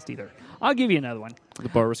my past either. I'll give you another one. The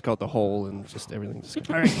bar was called The Hole, and just everything.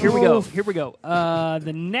 All right, here we go.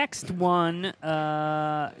 The next one,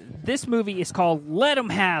 this movie is called Let 'Em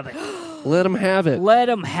Have It. Let them have it. Let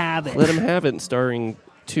 'Em Have It. Let them have it. Starring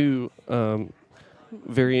two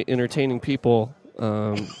very entertaining people.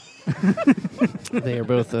 They are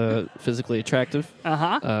both physically attractive.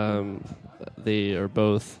 Uh-huh. They are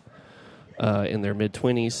both in their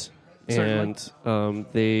mid-20s. Certainly. And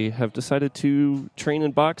they have decided to train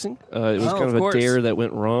in boxing. It was kind of of course. a dare that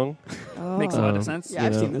went wrong. Oh. Makes a lot of sense. Yeah,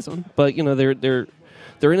 I've You seen know. this one. But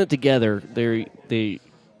they're in it together. They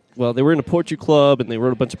were in a poetry club and they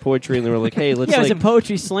wrote a bunch of poetry and they were like, hey, let's Yeah, it was like a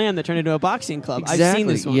poetry slam that turned into a boxing club. exactly. I've seen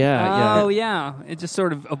this one. Yeah. Oh, yeah. It just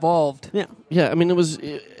sort of evolved. Yeah. Yeah, I mean,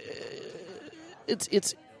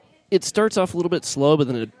 it starts off a little bit slow, but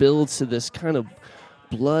then it builds to this kind of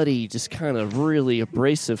bloody, just kind of really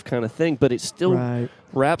abrasive kind of thing. But it still Right.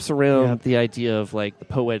 wraps around Yep. the idea of like the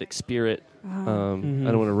poetic spirit. I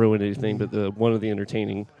don't want to ruin anything, but one of the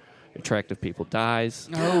entertaining, attractive people dies.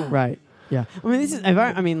 Oh. Right. Yeah. I mean, this is.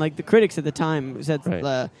 I mean, like the critics at the time said,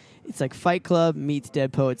 Right. it's like Fight Club meets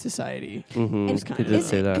Dead Poets Society. Mm-hmm. It's kind They of- did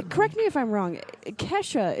say that. Correct me if I'm wrong.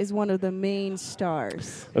 Kesha is one of the main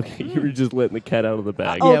stars. Okay, you were just letting the cat out of the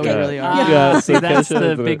bag. Yeah, we Okay. really are. Yeah, See, that's Kesha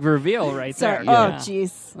the is big reveal right Sorry. there. Oh, Yeah.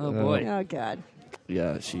 jeez. Oh, boy. Oh, God.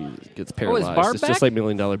 Yeah, she gets Oh, paralyzed. is Barb It's back? just like $1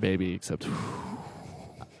 Million Baby, except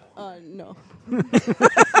No.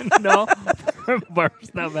 No?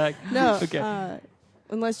 Barb's not back. No. Okay.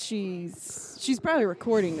 Unless she's probably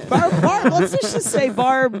recording this. Barb, let's just say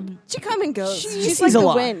Barb. She come and goes. She She's sees like a the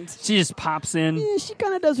lot. wind. She just pops in. Yeah, she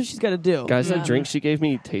kind of does what she's got to do. guys, Yeah. that drink she gave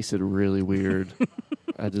me tasted really weird.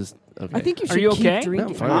 I Okay. I think you Are should you keep okay? drinking. No,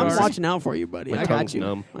 I'm fine. I'm Alright. watching out for you, buddy. My I got tongue's you.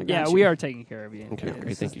 numb. I got Yeah, you. we are taking care of you. Okay, Yeah, great,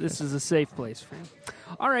 this thank is, you, This guys. is a safe place for you.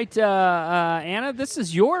 All right, Anna, this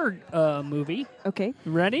is your movie. Okay.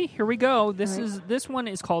 Ready? Here we go. All right. This one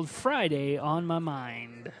is called Friday on My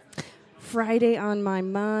Mind. Friday on My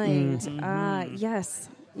Mind. Mm-hmm.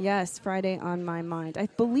 Yes, Friday on My Mind. I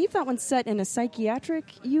believe that one's set in a psychiatric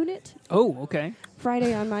unit. Oh, okay.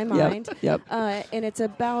 Friday on My Mind. Yep. And it's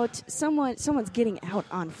about someone's getting out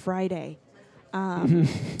on Friday. And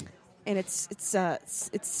it's set,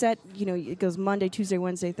 it goes Monday, Tuesday,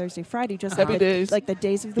 Wednesday, Thursday, Friday, just Happy days. like the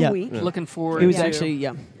days of the Yeah. week. Looking forward It was to actually,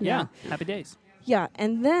 yeah, happy days. Yeah,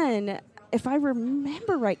 and then if I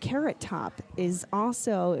remember right, Carrot Top is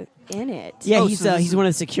also in it. Yeah, Oh, he's so this he's one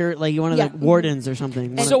of the one of Yeah. the wardens or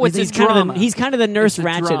something. So One of- it's a he's kind of drama. he's kind of the Nurse It's a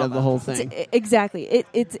Ratchet of drama. the whole thing. Exactly. It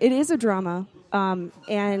is a drama.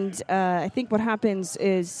 And I think what happens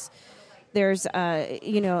is there's like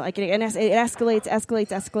it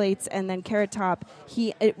escalates, and then Carrot Top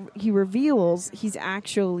he reveals he's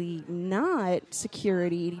actually not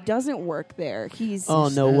security. He doesn't work there. He's Oh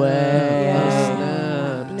no way!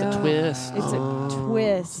 Yeah. It's a No. twist. It's a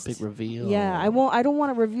twist. Big reveal. Yeah, I don't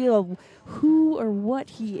want to reveal who or what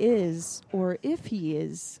he is or if he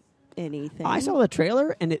is anything. I saw the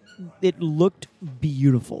trailer and it looked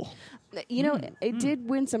beautiful, It did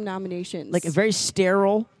win some nominations. like very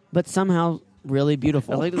sterile, but somehow really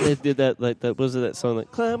beautiful. I like that they did that. Like that was that song,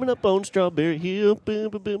 like climbing up on Strawberry Hill. Boom,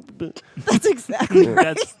 boom, boom, boom. That's exactly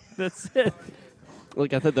right. That's it.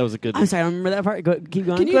 Like I thought that was a good. I'm sorry, I don't remember that part. Keep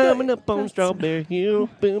going. Can you go- Climbing up on Strawberry Hill.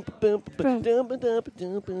 Boom, boom, boom, boom, boom, boom,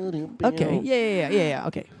 boom, boom, boom. Okay, yeah.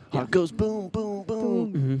 Okay, Heart goes boom, boom,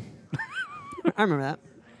 boom. I remember that.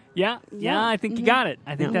 Yeah, I think you got it.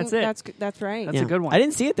 I think that's it. That's right. That's a good one. I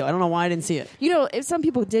didn't see it though. I don't know why I didn't see it. Some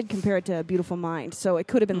people did compare it to A Beautiful Mind, so it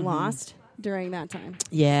could have been lost during that time.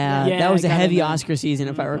 Yeah, Yeah, that was I a got heavy it. Oscar season,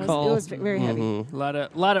 if I It recall. was very heavy. Mhm. A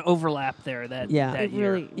lot of overlap there. That Yeah.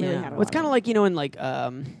 year. Really had a Well, it's kind of like in like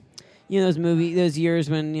those years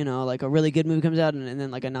when like a really good movie comes out and then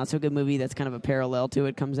like a not so good movie that's kind of a parallel to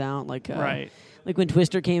it comes out. Like Right. Like when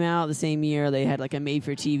Twister came out the same year, they had like a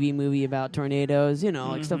made-for-TV movie about tornadoes,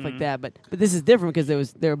 like stuff like that. But this is different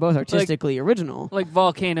because they were both artistically original. Like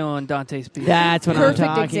Volcano and Dante's Peak. That's what Perfect I'm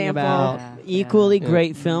talking example. about. Yeah. Equally Yeah.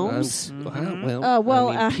 great films.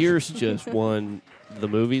 Pierce just won the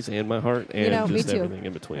movies and my heart and me just too. everything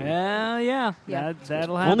in between. Yeah. Yeah.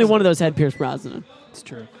 That'll happen. Only one of those had Pierce Brosnan. It's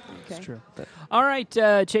true. Okay. It's true. All right,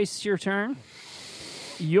 Chase, it's your turn.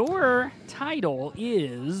 Your title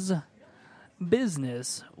is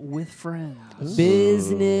Business with Friends.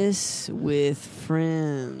 Business with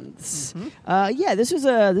Friends. This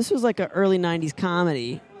was like an early '90s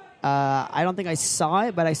comedy. I don't think I saw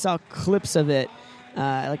it, but I saw clips of it,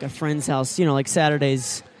 like a friend's house. Like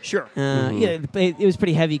Saturdays. Sure. Yeah, it was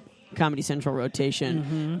pretty heavy Comedy Central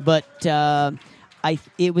rotation, but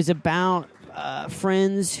it was about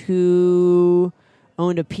friends who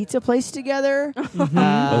owned a pizza place together. Oh,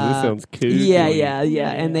 this sounds cool. Yeah,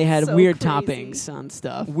 and they had So weird crazy. toppings on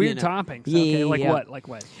stuff. Weird toppings. Yeah, Okay, like yeah. what? Like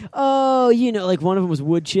what? Oh, like one of them was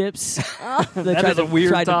wood chips. They That tried is a to, weird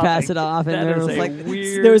tried to pass topping. it off, and That there is was a like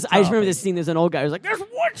weird there was. I just remember topping. this scene. There's an old guy who's like, "There's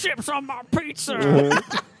wood chips on my pizza."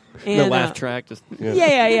 The And, laugh track just.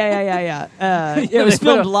 Yeah. It was they put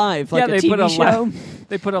filmed a- live, like yeah, a they put TV a show.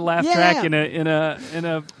 They put a laugh Yeah. track in a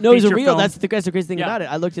No, it was a feature real. film. That's the crazy thing Yeah. about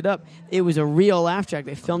it. I looked it up. It was a real laugh track.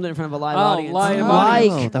 They filmed it in front of a live Oh, audience. live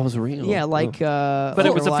like, Oh, that was real. yeah, like. But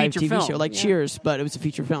it was a live feature TV film. show, like Yeah. Cheers, but it was a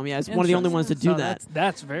feature film. Yeah, it's one of the only ones to do So that.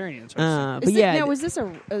 That's very interesting. But Is it, yeah, now, was this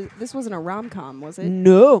this wasn't a rom-com, was it?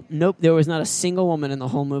 nope. There was not a single woman in the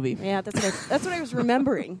whole movie. Yeah, that's what I was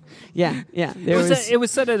remembering. Yeah. There it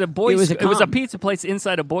was set at a boys. it was a it was a com. pizza place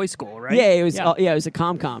inside a boys' school, right? Yeah, it was. Yeah. It was a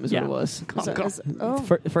com is Yeah. what it was. Oh.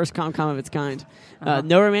 First com of its kind.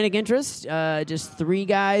 No romantic interest. Just three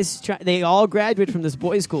guys. They all graduated from this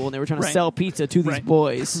boys' school, and they were trying to Right. sell pizza to these Right.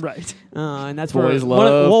 boys. Right. And that's Boys where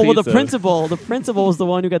love the pizza. principal was the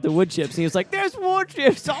one who got the wood chips. And he was like, "There's wood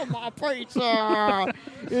chips on my pizza."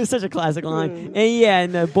 It was such a classic line.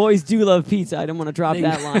 And the boys do love pizza. I didn't want to drop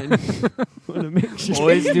that line. Want to make sure,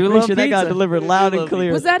 Boys do make love sure that got pizza. delivered loud and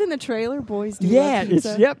clear. Was that in the trailer, Boys Do Yeah, Love it's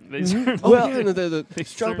Pizza? yep. Oh, Well, yeah, the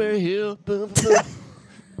Strawberry Hill. Boom, boom.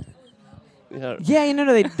 Yeah. Yeah,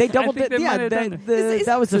 they double think dip. they Yeah, might have done it.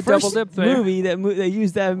 that was the It's a double first dip there. movie that they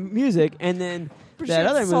used that music, and then that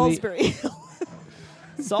other movie, Salisbury.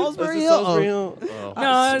 Salisbury Was it Hill. Salisbury Hill? Oh.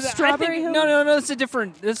 No, Strawberry I think, Hill? no. It's a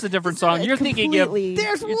different. This is a different song. You're thinking of Completely.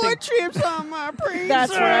 There's wood chips on my pizza.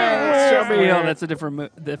 That's right. Strawberry Hill. That's a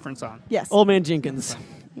different song. Yes. Old Man Jenkins.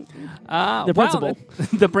 The principal.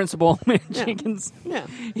 The principal, Jenkins. Yeah.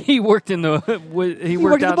 He worked in the. He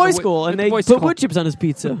worked at the out boys' in school, at and the they boys' put school. wood chips on his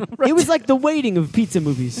pizza. It was like the Waiting of pizza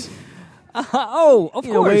movies. Of You know,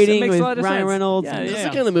 course, Waiting it makes with a lot of Ryan sense. Reynolds. Yeah, It's yeah.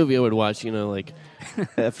 the kind of movie I would watch, like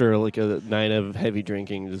after like a night of heavy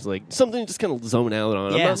drinking, just like something just kind of zone out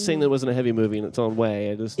on. I'm Yeah. not saying that it wasn't a heavy movie in its own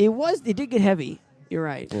way. I just It did get heavy. You're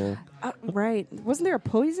right. yeah. Right. Wasn't there a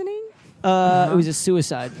poisoning? It was a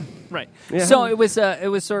suicide. Right. Yeah. So it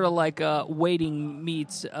was sort of like Waiting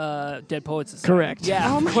meets Dead Poets Society. Correct.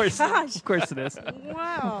 Yeah. Oh of my course. gosh. Of course it is.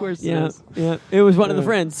 Wow. Of course it Yeah, is. yeah. It was one of the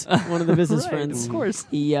friends, one of the business Right, friends. of course.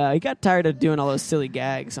 He got tired of doing all those silly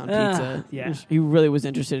gags on pizza. yeah. He really was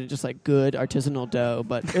interested in just like good artisanal dough.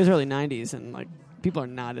 But it was early '90s, and like people are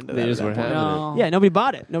not into They that. just at that were point. having No. Yeah, nobody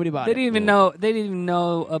bought it. Nobody bought They it. didn't even know. They didn't even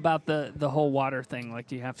know about the whole water thing. Like,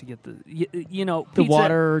 do you have to get the The pizza,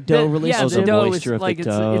 water dough release. Yeah, Oh, the the dough moisture is of the like it's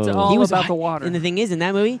dough. all He was about the water. And the thing is, in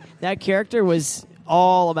that movie, that character was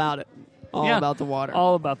all about it. All Yeah. about the water.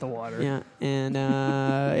 all about the water. Yeah, and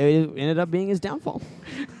it ended up being his downfall.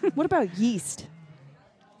 What about yeast?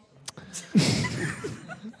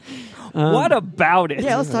 What about it?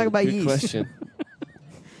 Yeah, let's talk about Good yeast. question.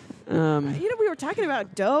 We were talking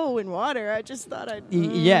about dough and water. I just thought I'd.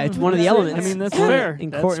 Yeah, it's one of the That's elements. I mean, that's One of the fair.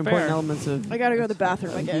 That's important fair. elements of. I gotta go to the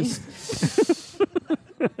bathroom again.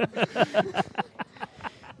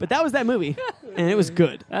 But that was that movie, and it was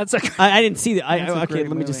good. That's a I didn't see it. That's a Okay, great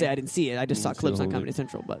let me just movie. say I didn't see it. I just saw clips on Comedy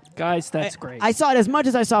Central. But guys. That's great. I saw it as much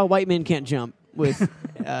as I saw White Men Can't Jump with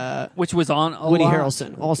Which was on a Woody lot.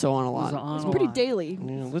 Harrelson, also on a Was lot. on It's a pretty lot. daily.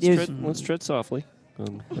 Yeah, Yes. let's tread softly.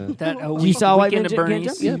 That You saw White Men Weekend at Can't Bernie's.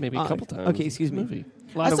 Jump? Yeah, maybe a couple times. Okay, excuse me. Movie.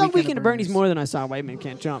 A lot I of saw Weekend at Bernie's Bernie's. more than I saw White Men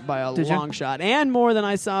Can't Jump by a Did you? long shot, and more than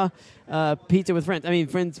I saw Pizza with Friends. I mean,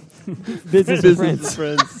 Friends, Business with Friends.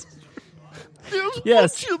 friends.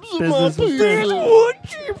 Yes, Business with Friends. Wood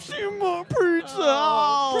chips in my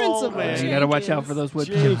pizza. Principal. Yeah, you got to watch out for those wood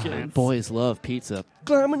chips, man. Boys love pizza.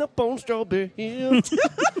 Climbing up on Strawberry Hill.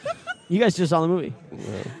 You guys just saw the movie.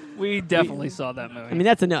 We definitely saw that movie. I mean,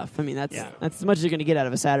 that's enough. I mean, that's as much as you're going to get out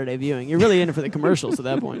of a Saturday viewing. You're really in it for the commercials at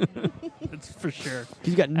that point. That's for sure. Because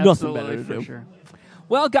you got nothing Absolutely, better to for do. sure.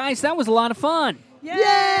 Well, guys, that was a lot of fun. Yay!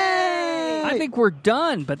 I think we're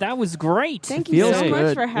done, but that was great. Thank you Feels so much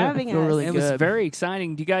good. for having feel us. really It was good. very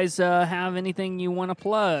exciting. Do you guys have anything you want to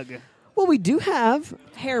plug? Well, we do have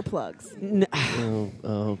Hair plugs.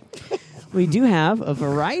 we do have a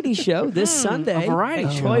variety show this Sunday. a variety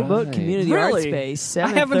at show. Troy Boat Right. Community Really? Arts Space. I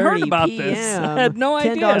haven't heard 7:30 about PM. this. I had no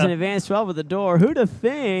idea. $10 in advance, 12 at the door. Who'd have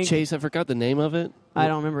think? Chase, I forgot the name of it. I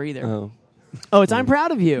don't remember either. Oh. Oh, it's I'm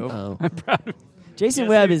Proud of You. Oh. Jason Guess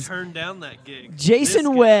Webb who is turned down that gig. Jason This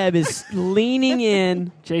guy. Webb is leaning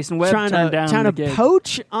in, Jason Webb trying turned down the to gig.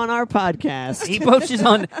 poach on our podcast. He poaches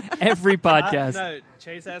on every podcast. No,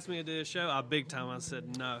 Chase asked me to do a show. I big time. I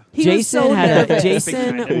said no. He was Jason so had nervous.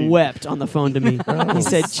 Jason wept on the phone to me. He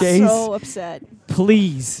said, "Chase, So upset.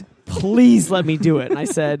 please let me do it." And I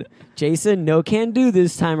said, "Jason, no can do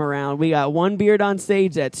this time around. We got one beard on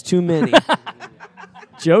stage. That's too many."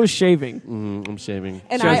 Joe's shaving. I'm shaving.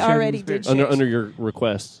 And Joe I Shaving's already very- did. Under shave. under your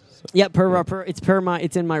request. So. Yep,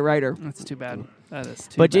 it's in my writer. That's too bad. That is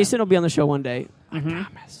too But bad. Jason will be on the show one day. I Mm-hmm.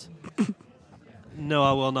 promise. No,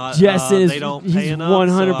 I will not. Jason is they don't he's pay enough.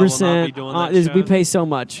 100%. So I will not be doing that we show. pay so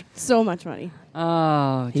much. So much money.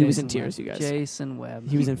 Oh, He was Jason in tears, Webb. you guys. Jason Webb.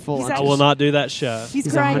 He was in full. He's on I actually- will not do that show. He's,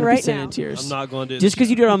 He's crying 100% right now. in tears. I'm not going to do Just because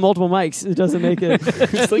you do it on multiple mics, it doesn't make it.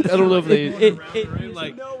 It's like, I don't know if they.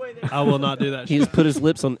 like, I will not do that show. He's put his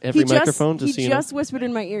lips on every He microphone just, just so he you know. just whispered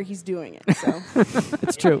in my ear he's doing it. So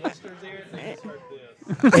It's true.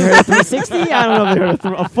 They heard a 360? I don't know if they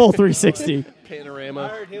heard a full 360. I Panorama.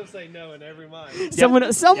 heard him say no in every mic.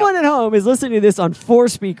 Someone at home is listening to this on 4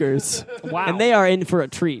 speakers. Wow. And they are in for a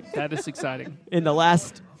treat That is exciting. in the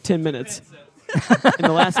last 10 minutes. In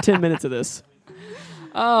the last 10 minutes of this.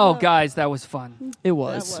 Oh, guys, that was fun. It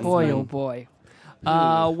was. Boy, oh boy.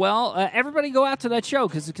 Everybody go out to that show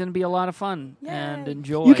because it's going to be a lot of fun and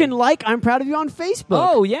enjoy. You can like I'm Proud of You on Facebook.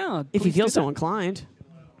 Oh, yeah. if you Please feel do so that. inclined.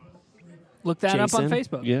 Look that up on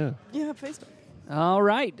Jason. Facebook. Yeah. yeah, Facebook. All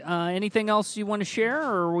right. Anything else you want to share,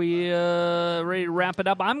 or are we ready to wrap it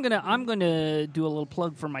up? I'm gonna do a little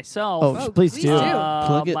plug for myself. Oh, please do.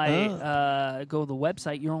 Plug it Go to the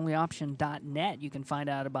website youronlyoption.net. You can find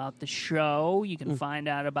out about the show. You can find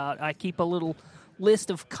out about. I keep a little list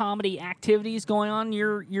of comedy activities going on.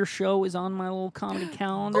 Your show is on my little comedy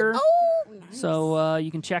calendar. So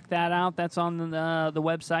you can check that out. That's on the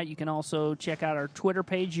website. You can also check out our Twitter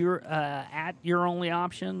page. You're at Your Only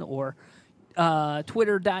Option, or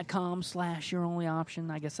twitter.com/Your Only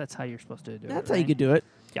Option. I guess that's how you're supposed to do it. That's how right? you could do it.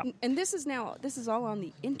 Yep. And this is all on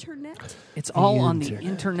the internet. It's all on the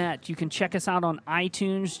internet. You can check us out on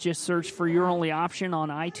iTunes. Just search for Your Only Option on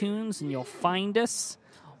iTunes, and you'll find us.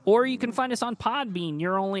 Or you can find us on Podbean,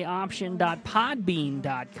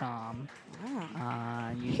 youronlyoption.podbean.com.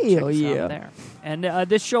 You can check us out there. And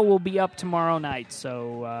this show will be up tomorrow night,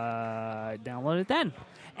 so download it then.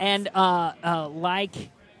 And download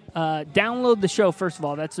the show, first of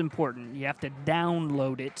all. That's important. You have to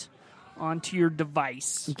download it onto your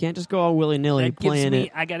device. You can't just go all willy-nilly playing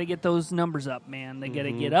it. I got to get those numbers up, man. They got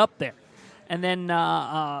to get up there. And then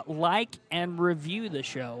like and review the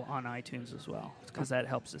show on iTunes as well, because that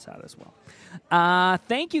helps us out as well.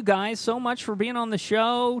 Thank you guys so much for being on the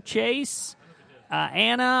show. Chase,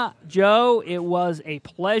 Anna, Joe, it was a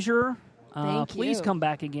pleasure. Please come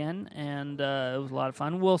back again, and it was a lot of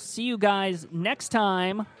fun. We'll see you guys next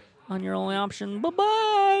time on Your Only Option.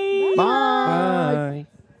 Bye-bye. Bye. Bye.